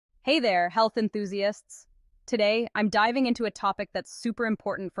Hey there, health enthusiasts. Today, I'm diving into a topic that's super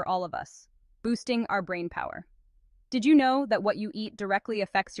important for all of us, boosting our brain power. Did you know that what you eat directly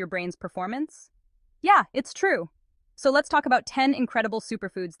affects your brain's performance? Yeah, it's true. So let's talk about 10 incredible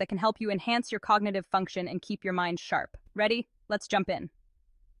superfoods that can help you enhance your cognitive function and keep your mind sharp. Ready? Let's jump in.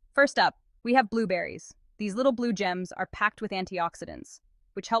 First up, we have blueberries. These little blue gems are packed with antioxidants,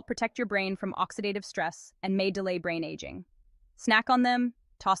 which help protect your brain from oxidative stress and may delay brain aging. Snack on them,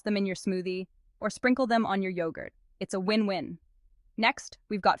 toss them in your smoothie, or sprinkle them on your yogurt. It's a win-win. Next,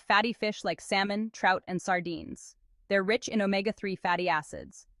 we've got fatty fish like salmon, trout, and sardines. They're rich in omega-3 fatty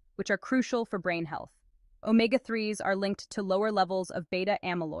acids, which are crucial for brain health. Omega-3s are linked to lower levels of beta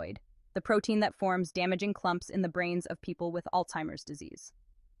amyloid, the protein that forms damaging clumps in the brains of people with Alzheimer's disease.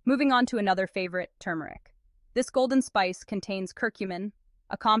 Moving on to another favorite, turmeric. This golden spice contains curcumin,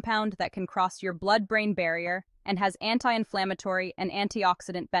 a compound that can cross your blood-brain barrier and has anti-inflammatory and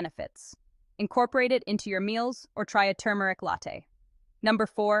antioxidant benefits. Incorporate it into your meals or try a turmeric latte. Number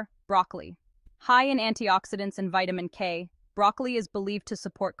 4, broccoli. High in antioxidants and vitamin K, broccoli is believed to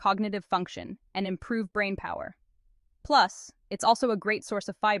support cognitive function and improve brain power. Plus, it's also a great source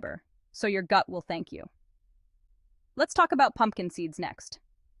of fiber, so your gut will thank you. Let's talk about pumpkin seeds next.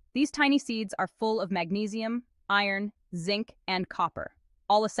 These tiny seeds are full of magnesium, iron, zinc, and copper,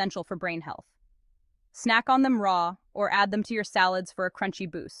 all essential for brain health. Snack on them raw or add them to your salads for a crunchy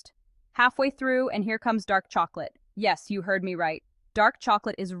boost. Halfway through, and here comes dark chocolate. Yes, you heard me right. Dark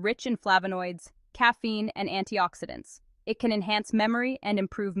chocolate is rich in flavonoids, caffeine, and antioxidants. It can enhance memory and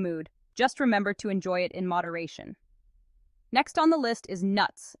improve mood. Just remember to enjoy it in moderation. Next on the list is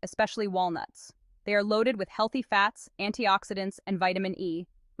nuts, especially walnuts. They are loaded with healthy fats, antioxidants, and vitamin E,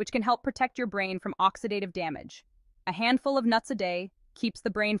 which can help protect your brain from oxidative damage. A handful of nuts a day keeps the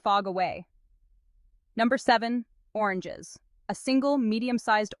brain fog away. Number 7, oranges. A single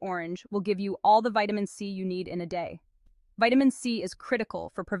medium-sized orange will give you all the vitamin C you need in a day. Vitamin C is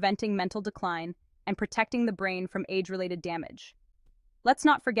critical for preventing mental decline and protecting the brain from age-related damage. Let's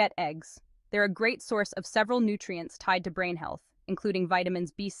not forget eggs. They're a great source of several nutrients tied to brain health, including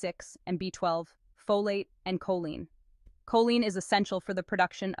vitamins B6 and B12, folate, and choline. Choline is essential for the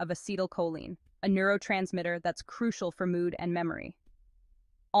production of acetylcholine, a neurotransmitter that's crucial for mood and memory.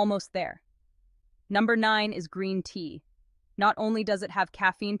 Almost there. Number 9 is green tea. Not only does it have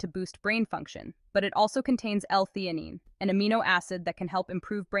caffeine to boost brain function, but it also contains L-theanine, an amino acid that can help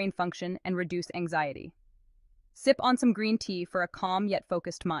improve brain function and reduce anxiety. Sip on some green tea for a calm yet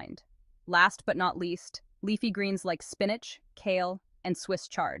focused mind. Last but not least, leafy greens like spinach, kale, and Swiss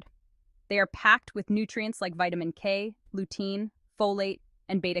chard. They are packed with nutrients like vitamin K, lutein, folate,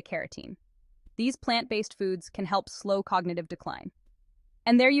 and beta-carotene. These plant-based foods can help slow cognitive decline.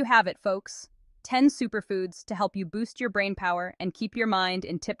 And there you have it, folks. 10 superfoods to help you boost your brain power and keep your mind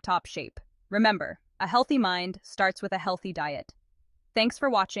in tip-top shape. Remember, a healthy mind starts with a healthy diet. Thanks for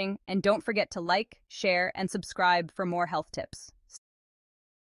watching, and don't forget to like, share, and subscribe for more health tips.